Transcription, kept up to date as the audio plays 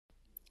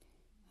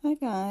Hi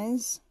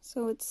guys.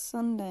 So it's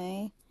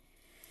Sunday,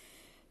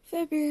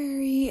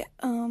 February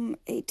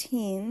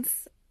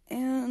 18th,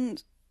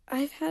 and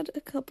I've had a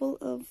couple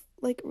of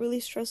really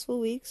stressful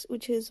weeks,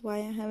 which is why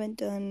I haven't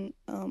done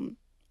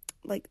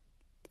like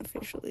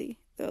officially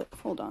though.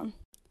 Hold on.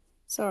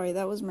 Sorry,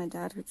 that was my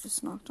dad who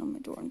just knocked on my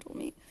door and told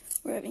me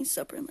we're having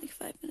supper in like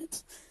 5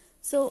 minutes.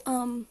 So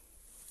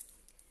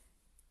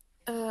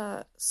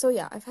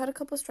yeah, I've had a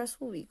couple of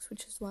stressful weeks,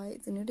 which is why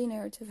the Nudie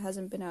Narrative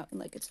hasn't been out in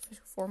like its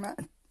official format.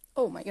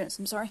 Oh my goodness,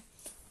 I'm sorry.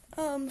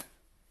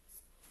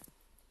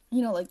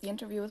 Like the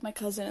interview with my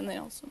cousin, and they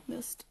also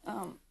missed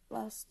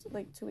last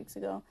 2 weeks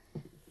ago.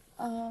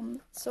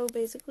 So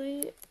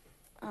basically,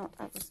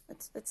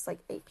 it's like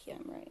 8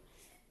 p.m. right?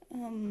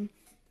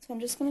 So I'm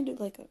just gonna do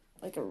like a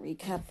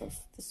recap of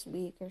this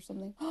week or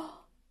something. Oh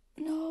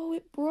no,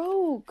 it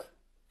broke.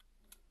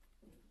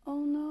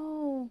 Oh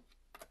no.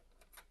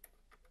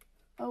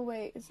 Oh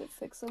wait, is it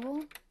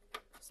fixable?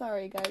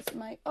 Sorry guys,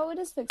 it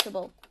is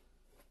fixable.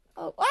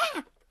 Oh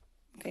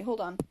Okay,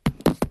 hold on.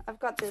 I've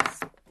got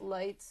this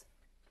light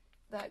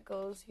that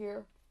goes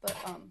here, but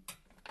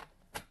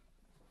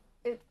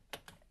it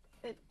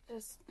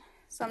just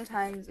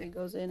sometimes it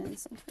goes in and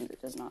sometimes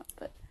it does not,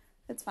 but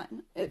it's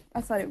fine.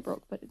 I thought it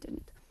broke, but it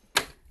didn't.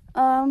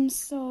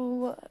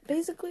 So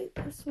basically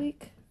this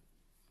week,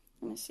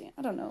 let me see.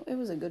 I don't know. It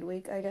was a good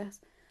week, I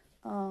guess.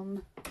 It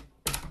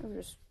was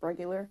just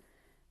regular.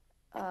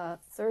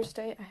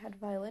 Thursday I had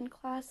violin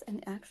class and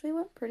it actually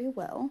went pretty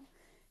well.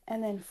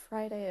 And then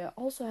Friday I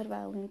also had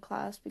violin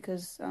class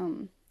because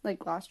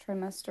last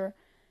trimester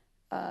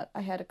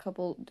I had a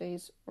couple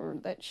days or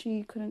that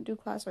she couldn't do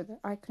class or that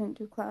I couldn't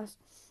do class.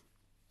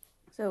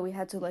 So we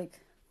had to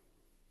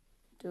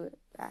do it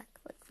back,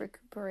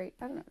 recuperate.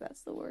 I don't know if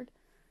that's the word.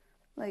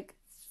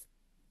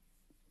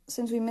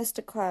 Since we missed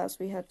a class,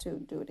 we had to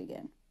do it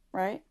again,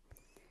 right?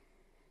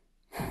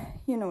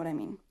 You know what I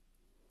mean.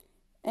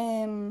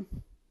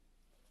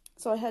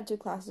 So I had 2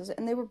 classes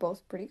and they were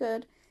both pretty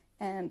good.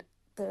 And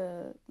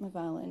my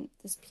violin,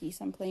 this piece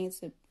I'm playing,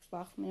 it's a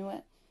Bach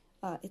Minuet.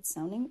 It's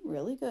sounding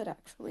really good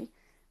actually.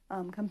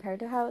 Compared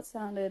to how it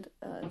sounded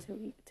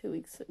 2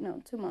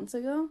 months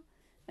ago,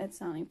 it's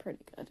sounding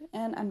pretty good,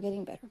 and I'm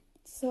getting better.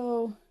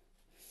 So,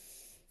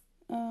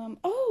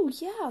 oh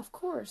yeah, of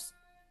course.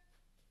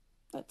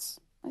 That's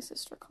my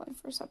sister calling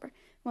for supper.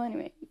 Well,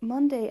 anyway,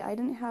 Monday I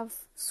didn't have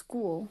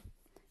school,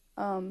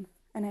 and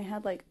I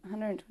had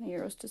 120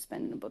 euros to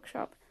spend in a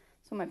bookshop.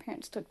 So my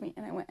parents took me,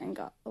 and I went and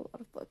got a lot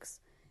of books,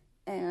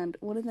 and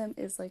one of them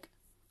is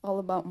all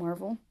about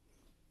Marvel,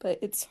 but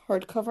it's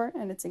hardcover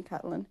and it's in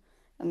Catalan.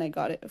 And I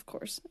got it, of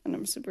course, and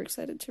I'm super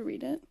excited to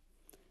read it.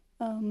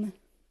 And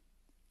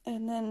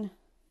then,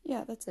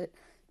 yeah, that's it.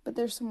 But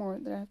there's some more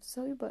that I have to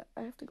tell you, but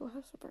I have to go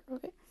have supper.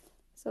 Okay,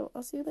 so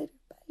I'll see you later.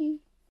 Bye.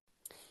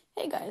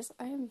 Hey guys,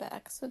 I am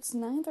back. So it's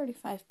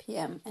 9:35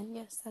 p.m. and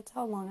yes, that's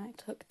how long I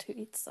took to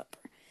eat supper.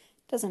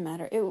 Doesn't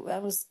matter. I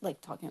was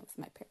talking with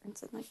my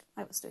parents and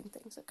I was doing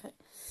things. Okay.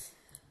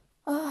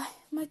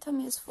 My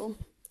tummy is full.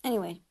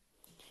 Anyway.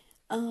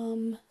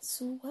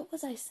 So what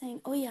was I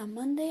saying? Oh yeah,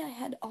 Monday I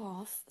had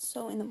off.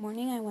 So in the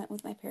morning I went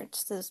with my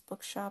parents to this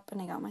bookshop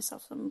and I got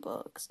myself some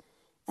books.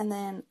 And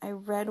then I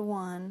read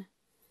one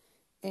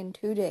in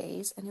 2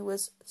 days and it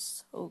was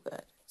so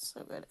good.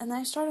 So good. And then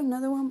I started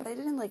another one, but I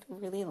didn't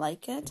really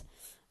like it.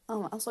 I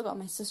also got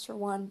my sister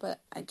one, but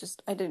I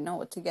didn't know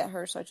what to get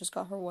her, so I just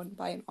got her one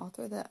by an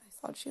author that I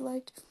thought she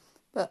liked.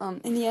 But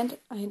in the end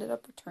I ended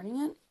up returning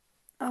it.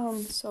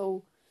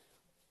 So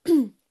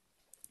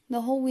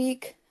the whole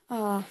week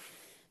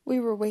we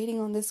were waiting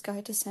on this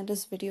guy to send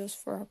us videos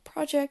for our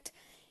project,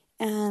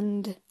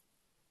 and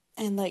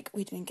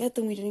we didn't get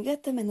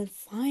them, and then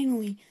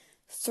finally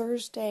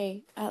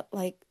Thursday at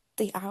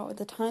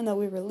the time that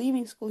we were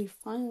leaving school, he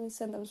finally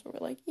sent them, so we're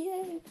like,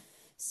 yay.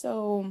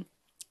 So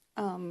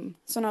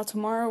now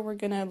tomorrow we're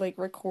gonna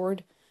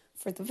record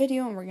for the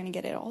video, and we're gonna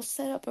get it all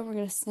set up, and we're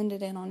gonna send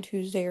it in on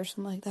Tuesday or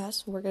something like that,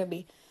 so we're gonna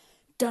be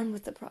done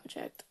with the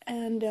project,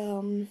 and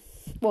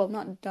well,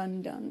 not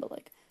done,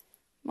 but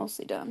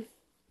mostly done.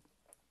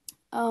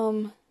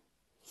 What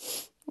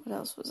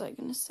else was I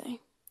gonna say?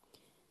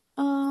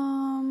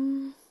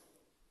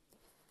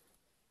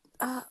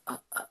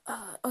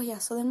 Oh yeah,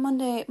 so then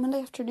Monday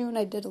afternoon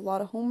I did a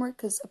lot of homework,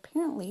 because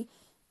apparently,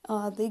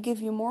 they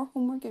give you more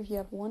homework if you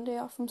have one day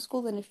off from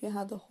school than if you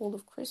have the whole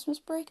of Christmas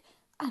break.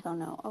 I don't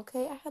know,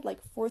 okay? I had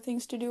 4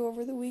 things to do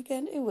over the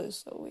weekend. It was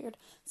so weird.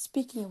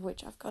 Speaking of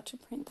which, I've got to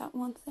print that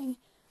one thing.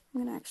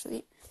 I'm gonna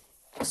actually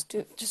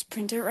just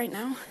print it right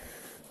now.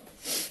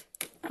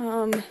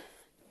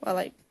 While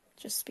I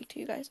just speak to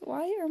you guys.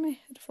 Why are my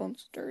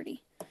headphones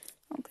dirty?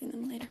 I'll clean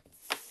them later.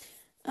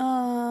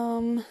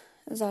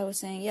 As I was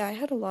saying, yeah, I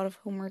had a lot of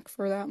homework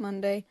for that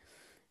Monday.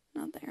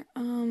 Not there.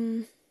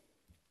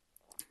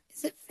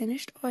 Is it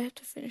finished? Oh, I have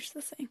to finish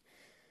the thing.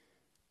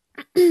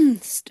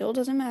 Still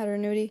doesn't matter,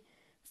 Nudie.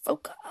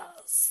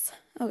 Focus.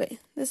 Okay,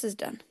 this is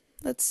done.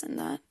 Let's send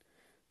that.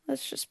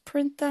 Let's just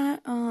print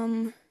that.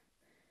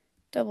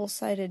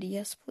 Double-sided,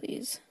 yes,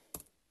 please.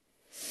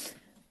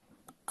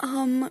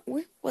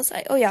 Where was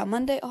I? Oh yeah,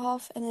 Monday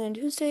off, and then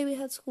Tuesday we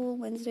had school,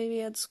 Wednesday we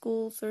had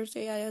school,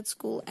 Thursday I had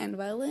school and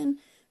violin,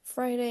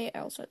 Friday I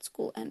also had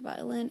school and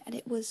violin, and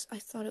I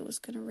thought it was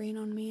gonna rain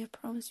on me, I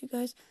promise you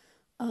guys.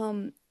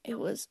 It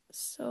was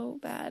so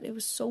bad. It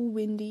was so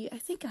windy. I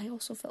think I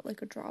also felt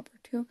like a drop or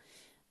two,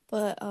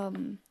 but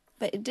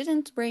it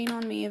didn't rain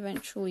on me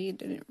eventually. It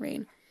didn't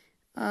rain.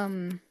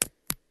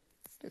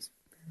 Just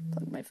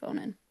plug my phone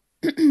in.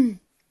 It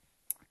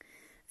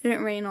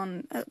didn't rain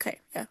on, okay,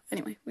 yeah,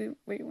 anyway, we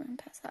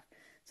went past that.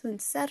 So then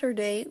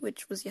Saturday,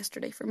 which was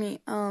yesterday for me,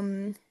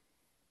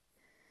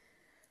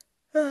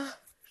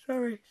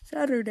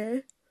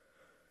 Saturday.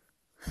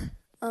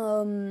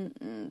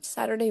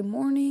 Saturday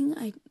morning,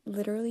 I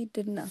literally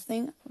did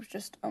nothing. I was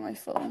just on my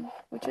phone,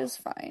 which is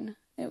fine.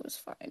 It was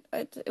fine.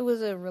 It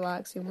was a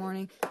relaxing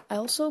morning. I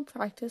also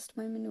practiced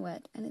my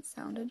minuet, and it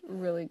sounded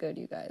really good,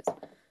 you guys.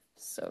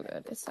 So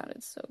good. It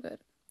sounded so good.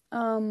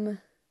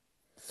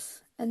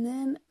 And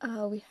then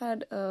we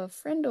had a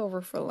friend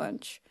over for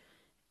lunch,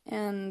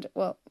 and,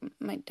 well,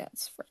 my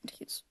dad's friend.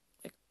 He's,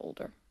 like,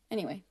 older.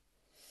 Anyway,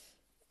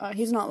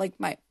 he's not, like,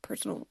 my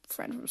personal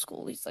friend from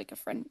school. He's, like, a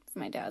friend of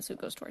my dad's who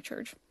goes to our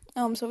church.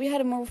 So we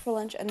had him over for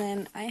lunch, and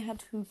then I had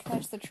to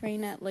catch the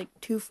train at, like,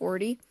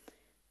 2:40.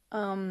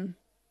 And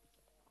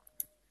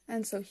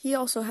so he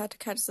also had to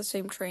catch the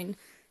same train.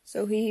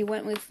 So he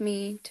went with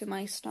me to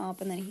my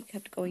stop, and then he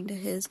kept going to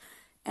his.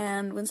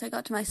 And once I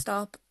got to my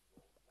stop,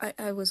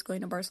 I was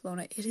going to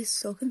Barcelona. It is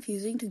so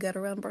confusing to get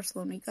around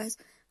Barcelona, you guys.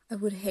 I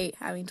would hate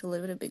having to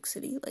live in a big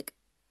city. Like,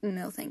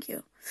 no, thank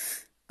you.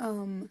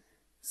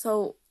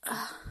 So,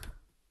 I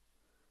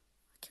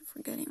keep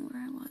forgetting where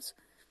I was.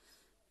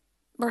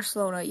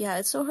 Barcelona, yeah,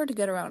 it's so hard to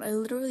get around. I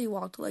literally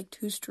walked, like,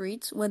 2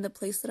 streets when the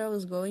place that I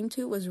was going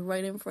to was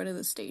right in front of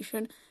the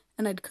station,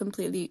 and I'd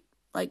completely,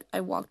 like,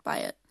 I walked by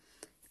it.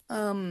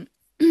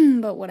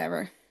 But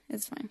whatever.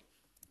 It's fine.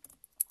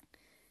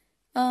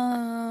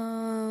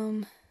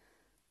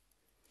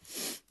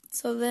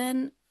 So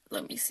then,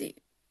 let me see.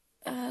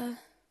 No,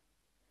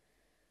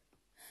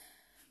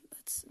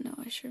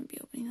 I shouldn't be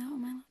opening that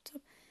on my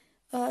laptop.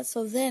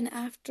 So then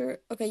after,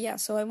 okay, yeah,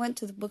 so I went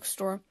to the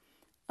bookstore,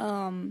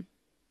 the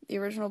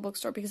original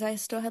bookstore, because I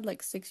still had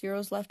like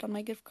 €6 left on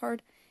my gift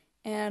card,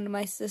 and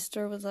my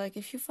sister was like,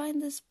 if you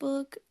find this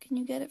book, can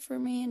you get it for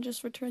me and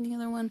just return the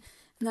other one?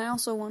 And I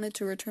also wanted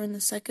to return the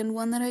second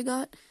one that I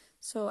got,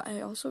 so I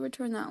also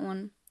returned that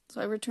one.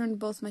 So I returned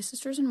both my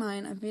sister's and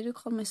mine. I made a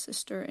call to my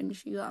sister, and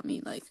she got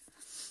me, like,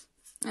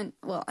 and,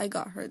 well, I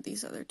got her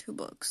these other 2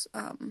 books,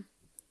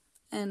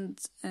 and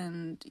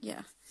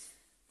yeah.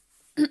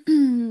 I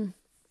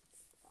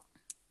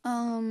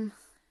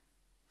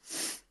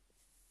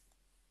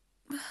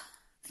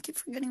keep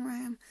forgetting where I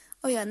am.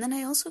 Oh yeah, and then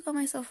I also got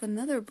myself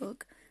another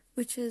book,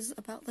 which is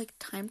about, like,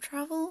 time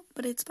travel,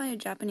 but it's by a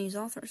Japanese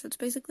author, so it's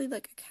basically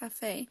like a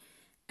cafe,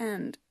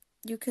 and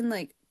you can,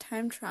 like,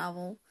 time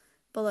travel,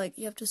 but, like,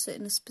 you have to sit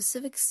in a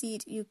specific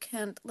seat. You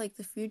can't, like,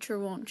 the future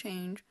won't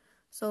change.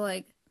 So,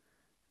 like,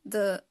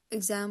 the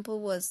example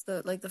was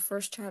the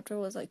first chapter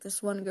was, like,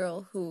 this one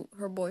girl who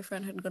her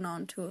boyfriend had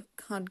gone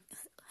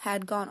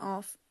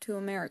off to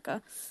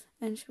America,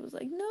 and she was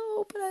like,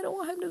 no, but I don't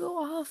want him to go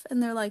off.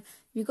 And they're like,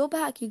 you go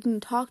back, you can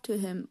talk to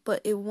him, but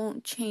it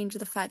won't change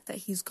the fact that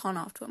he's gone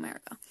off to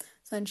America.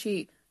 So then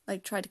she,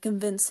 like, tried to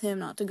convince him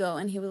not to go,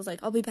 and he was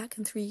like, I'll be back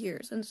in 3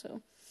 years. And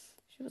so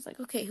she was like,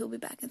 okay, he'll be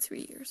back in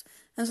 3 years.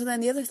 And so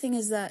then the other thing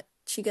is that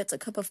she gets a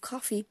cup of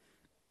coffee.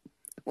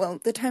 Well,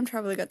 the time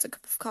traveler gets a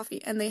cup of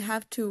coffee, and they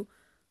have to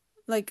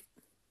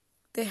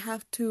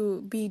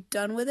be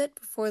done with it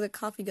before the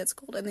coffee gets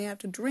cold, and they have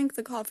to drink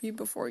the coffee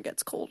before it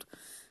gets cold.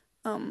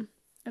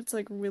 It's,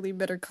 like, really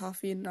bitter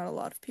coffee, and not a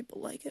lot of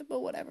people like it,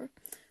 but whatever.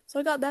 So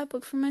I got that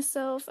book for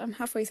myself. I'm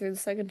halfway through the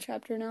second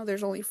chapter now.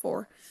 There's only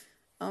 4,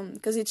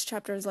 because each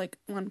chapter is, like,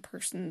 one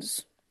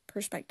person's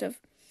perspective.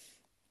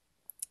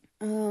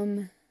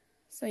 So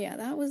yeah,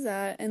 that was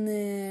that, and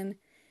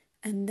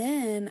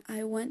then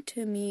I went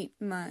to meet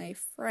my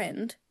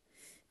friend,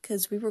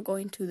 because we were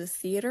going to the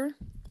theater.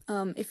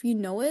 If you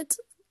know it,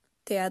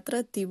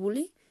 Teatro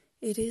Tivoli,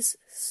 it is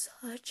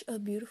such a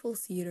beautiful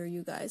theater,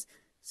 you guys.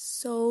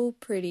 So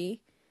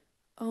pretty.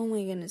 Oh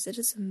my goodness, it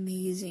is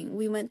amazing.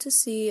 We went to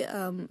see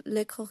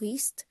Les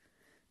Choristes,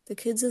 the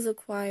Kids of the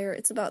Choir.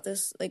 It's about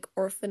this, like,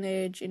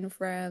 orphanage in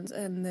France,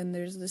 and then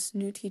there's this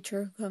new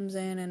teacher who comes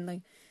in and,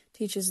 like,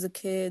 teaches the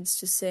kids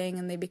to sing,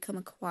 and they become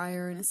a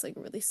choir, and it's, like,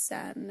 really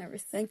sad and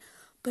everything.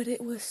 But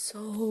it was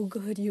so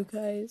good, you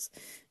guys.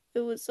 It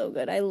was so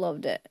good. I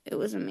loved it. It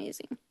was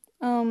amazing.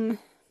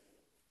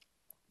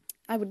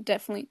 I would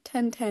definitely,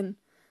 10/10,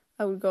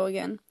 I would go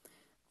again.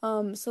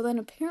 So then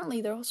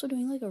apparently they're also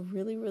doing, like, a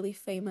really, really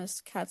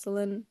famous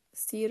Catalan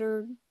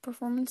theater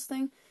performance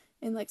thing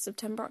in, like,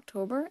 September,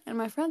 October, and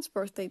my friend's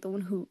birthday, the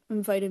one who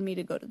invited me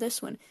to go to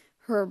this one,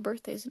 her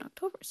birthday's in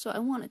October, so I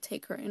want to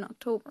take her in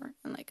October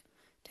and, like,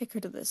 take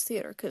her to this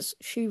theater, because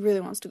she really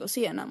wants to go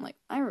see it, and I'm like,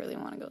 I really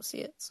want to go see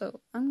it,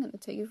 so I'm going to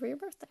take you for your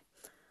birthday.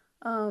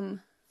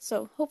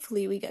 So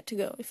hopefully we get to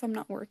go, if I'm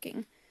not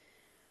working.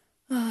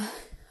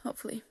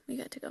 Hopefully we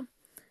get to go.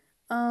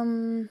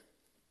 And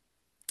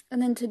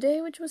then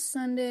today, which was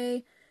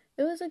Sunday,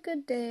 it was a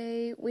good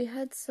day. We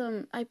had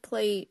I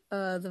play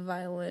the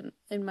violin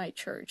in my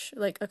church,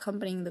 like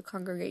accompanying the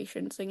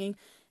congregation singing.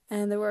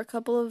 And there were a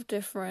couple of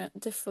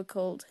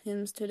difficult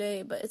hymns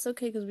today, but it's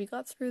okay because we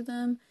got through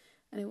them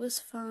and it was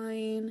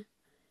fine.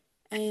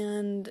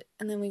 And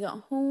then we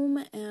got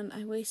home and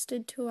I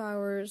wasted 2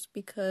 hours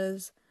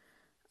because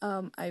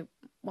I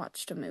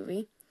watched a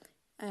movie,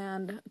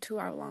 and a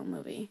 2-hour long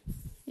movie.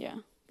 Yeah,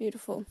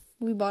 beautiful.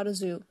 We bought a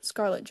zoo.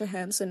 Scarlett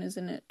Johansson is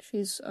in it.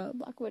 She's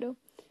Black Widow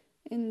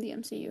in the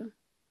MCU.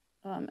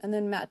 And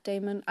then Matt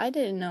Damon. I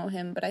didn't know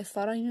him, but I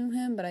thought I knew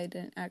him, but I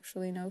didn't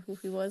actually know who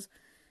he was.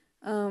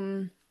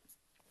 But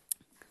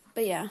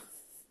yeah.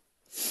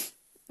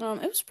 It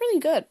was pretty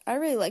good. I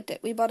really liked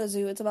it. We bought a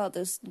zoo. It's about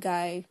this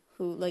guy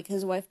who, like,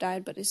 his wife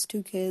died, but his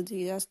 2 kids,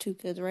 he has 2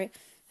 kids, right?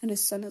 And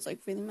his son is, like,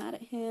 really mad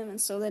at him. And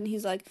so then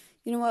he's like,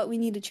 you know what? We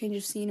need to change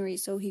of scenery.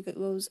 So he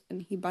goes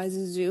and he buys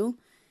a zoo.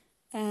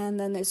 And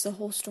then there's the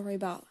whole story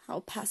about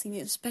how passing the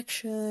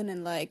inspection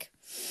and, like,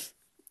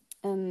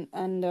 and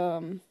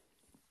then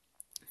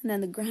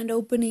the grand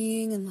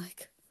opening and,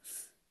 like,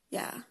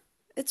 yeah.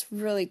 It's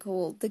really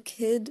cool. The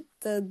kid,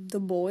 the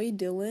boy,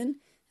 Dylan,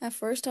 at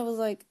first I was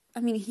like, I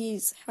mean,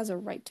 has a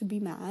right to be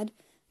mad,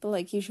 but,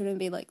 like, he shouldn't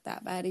be, like,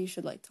 that bad. He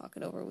should, like, talk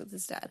it over with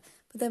his dad.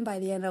 But then by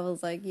the end, I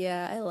was like,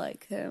 yeah, I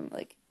like him.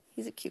 Like,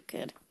 he's a cute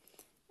kid.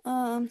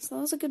 So that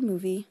was a good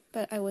movie,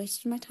 but I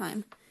wasted my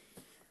time.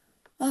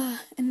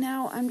 And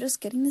now I'm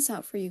just getting this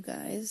out for you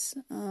guys.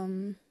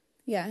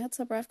 Yeah, I had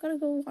supper. I've got to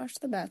go wash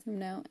the bathroom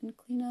now and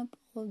clean up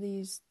all of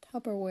these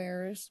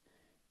Tupperwares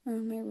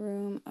around my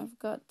room. I've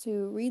got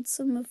to read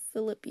some of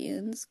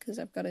Philippians, because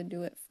I've got to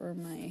do it for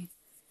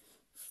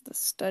the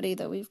study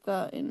that we've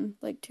got in,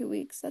 like, 2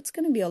 weeks. That's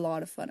going to be a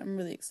lot of fun. I'm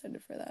really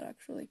excited for that,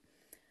 actually.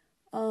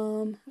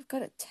 I've got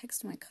to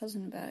text my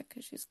cousin back,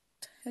 because she's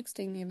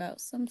texting me about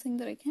something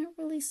that I can't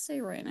really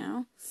say right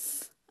now.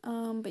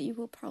 But you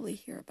will probably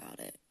hear about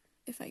it,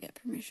 if I get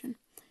permission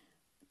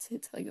to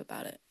tell you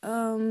about it.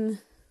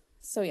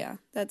 So yeah,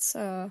 that's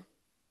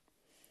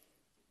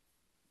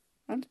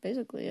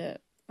basically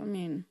it. I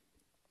mean,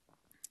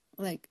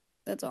 like,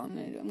 that's all I'm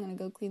gonna do. I'm gonna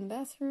go clean the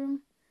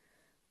bathroom,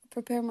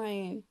 prepare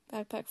my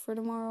backpack for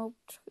tomorrow,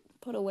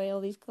 put away all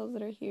these clothes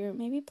that are here,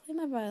 maybe play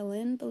my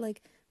violin, but,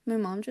 like, my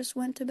mom just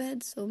went to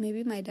bed, so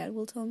maybe my dad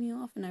will tell me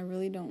off, and I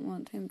really don't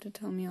want him to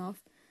tell me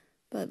off,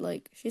 but,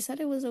 like, she said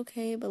it was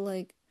okay, but,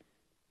 like,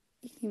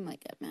 he might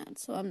get mad,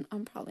 so I'm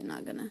probably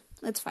not gonna.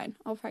 It's fine.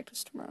 I'll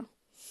practice tomorrow.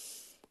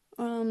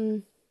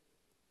 So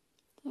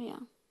yeah.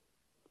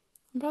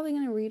 I'm probably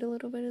gonna read a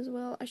little bit as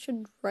well. I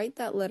should write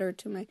that letter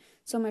to my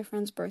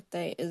friend's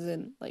birthday is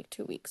in, like,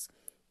 2 weeks,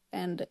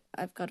 and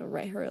I've got to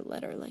write her a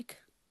letter, like,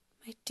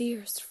 my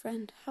dearest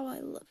friend, how I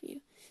love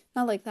you.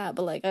 Not like that,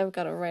 but, like, I've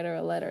got to write her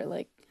a letter,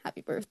 like,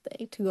 happy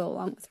birthday, to go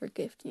along with her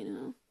gift,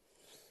 you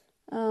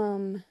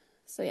know.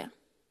 So yeah,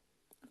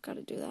 I've got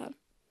to do that.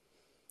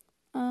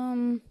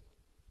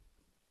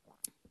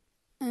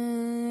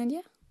 And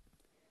yeah,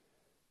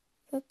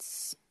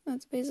 that's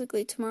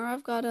basically tomorrow.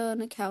 I've got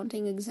an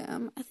accounting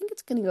exam. I think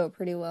it's gonna go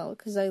pretty well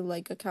because I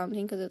like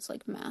accounting because it's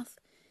like math.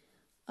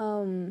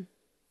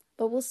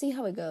 But we'll see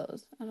how it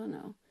goes. I don't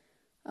know.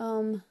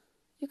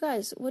 You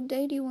guys, what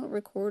day do you want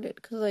recorded?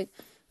 Because, like,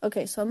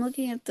 okay, so I'm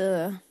looking at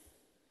the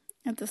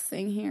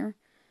thing here.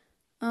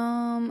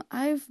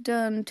 I've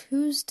done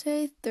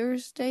Tuesday,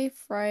 Thursday,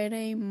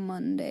 Friday,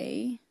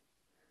 Monday,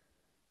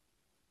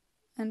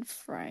 and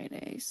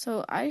Friday.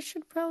 So I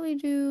should probably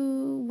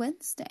do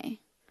Wednesday.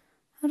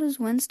 How does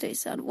Wednesday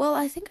sound? Well,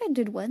 I think I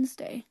did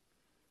Wednesday.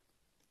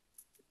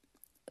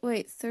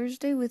 Wait,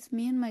 Thursday with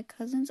me and my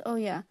cousins? Oh,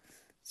 yeah.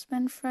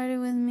 Spend Friday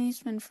with me,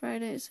 spend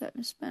Friday,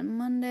 spend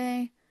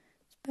Monday,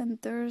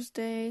 spend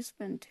Thursday,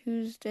 spend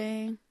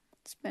Tuesday,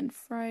 spend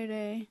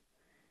Friday,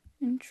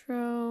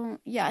 intro.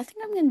 Yeah, I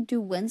think I'm gonna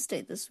do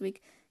Wednesday this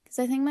week, because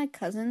I think my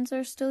cousins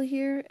are still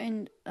here,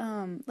 and,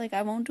 like,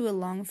 I won't do a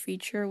long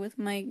feature with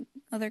my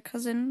other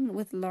cousin,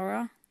 with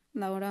Laura,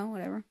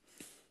 whatever.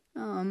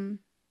 Doesn't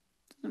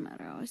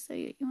matter how I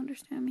say it, you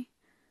understand me.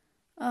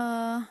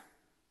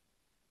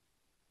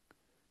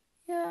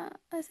 Yeah,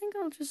 I think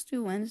I'll just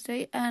do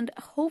Wednesday, and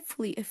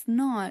hopefully, if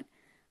not,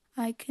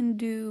 I can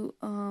do,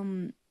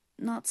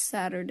 not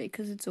Saturday,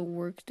 because it's a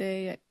work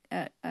day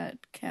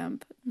at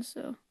camp, and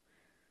so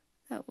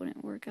that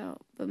wouldn't work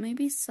out, but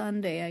maybe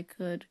Sunday I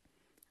could.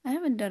 I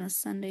haven't done a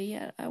Sunday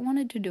yet. I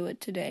wanted to do it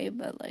today,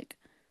 but, like,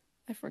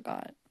 I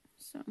forgot,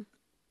 so.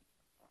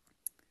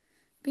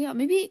 But yeah,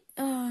 maybe,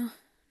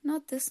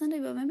 not this Sunday,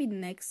 but maybe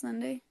next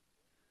Sunday.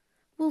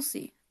 We'll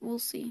see.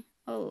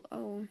 Yeah,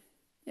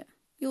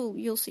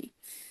 you'll see.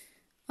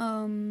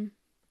 But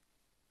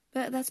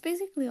that's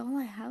basically all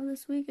I have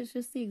this week. It's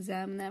just the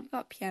exam, and then I've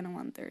got piano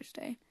on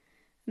Thursday.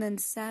 And then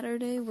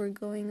Saturday we're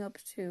going up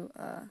to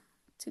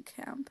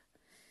camp,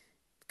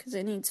 because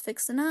it needs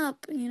fixing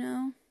up, you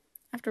know.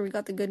 After we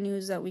got the good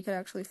news that we could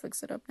actually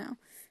fix it up now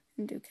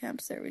and do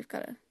camps there, we've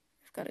got to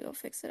I've got to go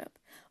fix it up.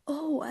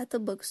 Oh, at the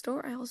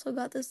bookstore, I also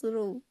got this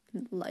little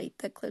light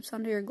that clips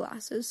onto your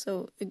glasses,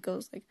 so it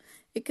goes like,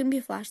 it can be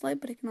a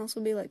flashlight, but it can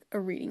also be like a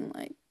reading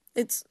light.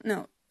 It's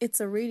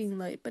a reading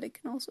light, but it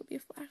can also be a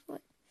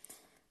flashlight.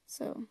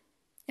 So,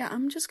 yeah,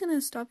 I'm just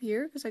gonna stop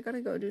here because I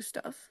gotta go do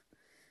stuff.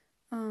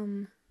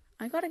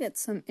 I gotta get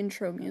some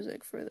intro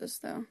music for this,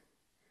 though.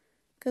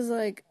 Because,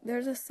 like,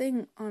 there's a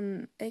thing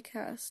on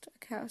Acast,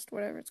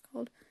 whatever it's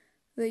called,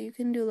 that you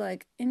can do,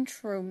 like,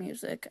 intro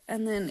music,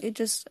 and then it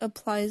just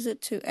applies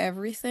it to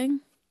everything.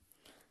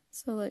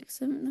 So, like,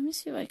 let me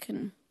see if I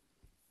can,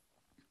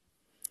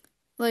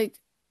 like,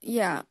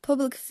 yeah,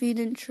 public feed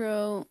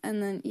intro,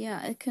 and then,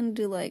 yeah, it can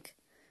do, like,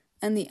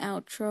 and the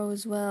outro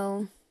as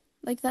well.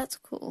 Like, that's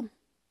cool.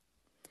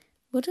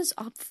 What does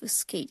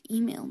obfuscate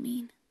email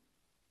mean?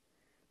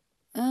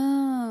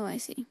 Oh, I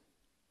see.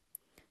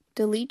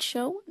 Delete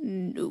show?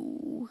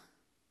 No.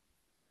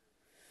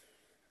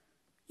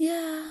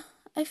 Yeah,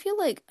 I feel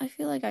like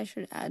I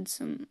should add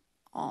some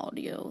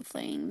audio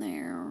thing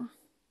there.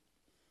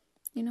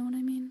 You know what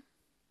I mean?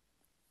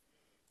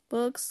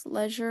 Books,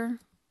 leisure,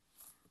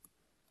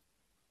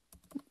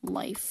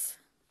 life.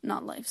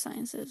 Not life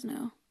sciences,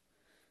 no.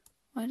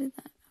 Why did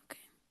that? Okay.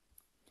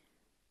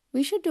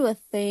 We should do a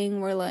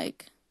thing where,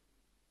 like,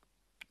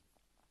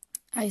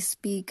 I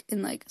speak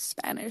in, like,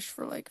 Spanish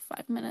for, like,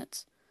 5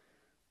 minutes.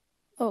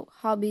 Oh,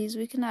 hobbies.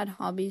 We can add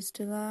hobbies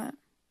to that.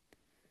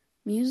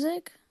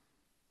 Music?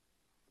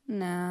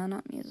 Nah,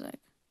 not music.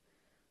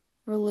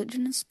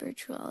 Religion and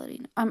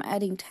spirituality. I'm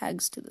adding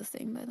tags to the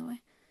thing, by the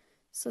way.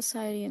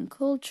 Society and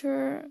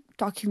culture.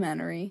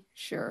 Documentary.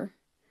 Sure.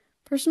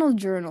 Personal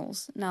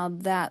journals. Now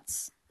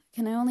that's...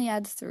 Can I only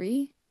add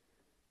 3?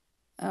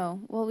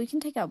 Oh, well, we can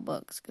take out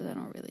books, because I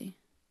don't really...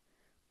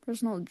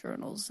 Personal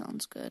journals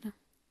sounds good.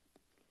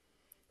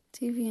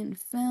 TV and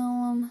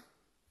film.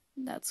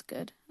 That's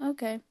good.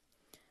 Okay.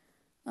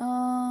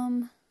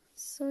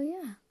 So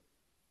yeah.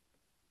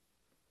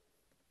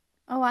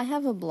 Oh, I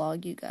have a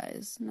blog, you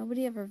guys.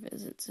 Nobody ever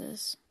visits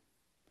this.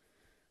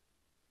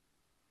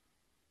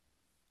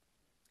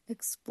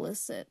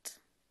 Explicit.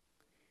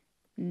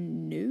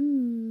 No,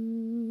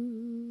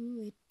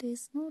 it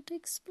is not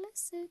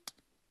explicit.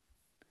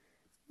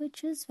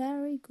 Which is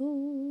very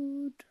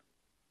good.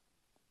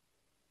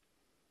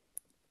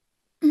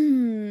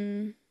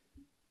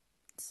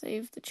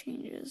 Save the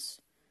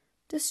changes.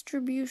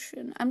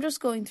 Distribution. I'm just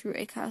going through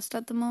Acast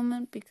at the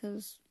moment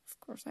because, of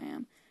course, I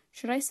am.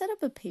 Should I set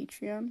up a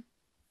Patreon?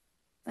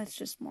 That's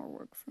just more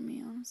work for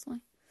me, honestly.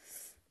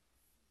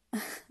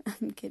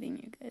 I'm kidding,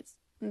 you guys.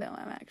 No,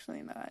 I'm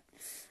actually not.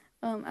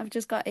 I've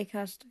just got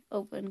Acast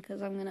open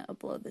because I'm gonna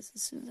upload this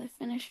as soon as I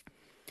finish.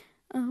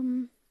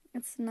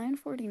 It's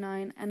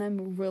 9:49 and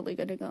I'm really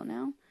gonna go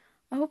now.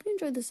 I hope you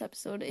enjoyed this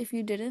episode. If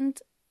you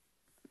didn't,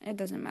 it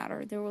doesn't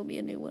matter. There will be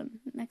a new one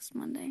next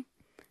Monday.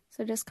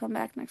 So just come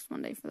back next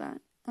Monday for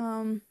that.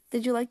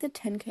 Did you like the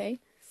 10K?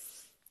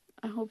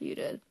 I hope you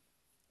did.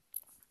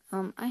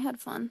 I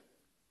had fun.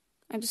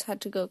 I just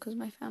had to go because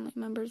my family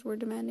members were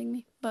demanding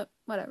me. But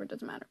whatever,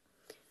 doesn't matter.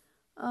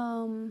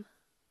 So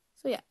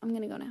yeah, I'm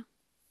gonna go now.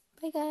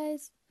 Bye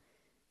guys.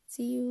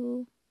 See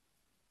you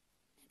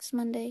next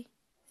Monday.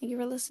 Thank you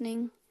for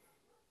listening.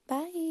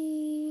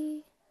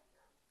 Bye.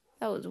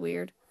 That was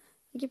weird.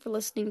 Thank you for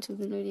listening to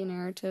the Nudie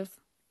Narrative.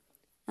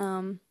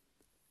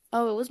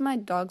 Oh, it was my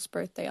dog's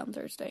birthday on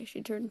Thursday.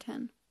 She turned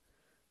 10.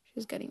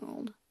 She's getting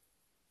old.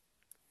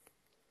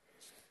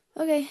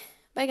 Okay,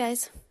 bye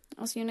guys.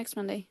 I'll see you next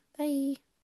Monday. Bye.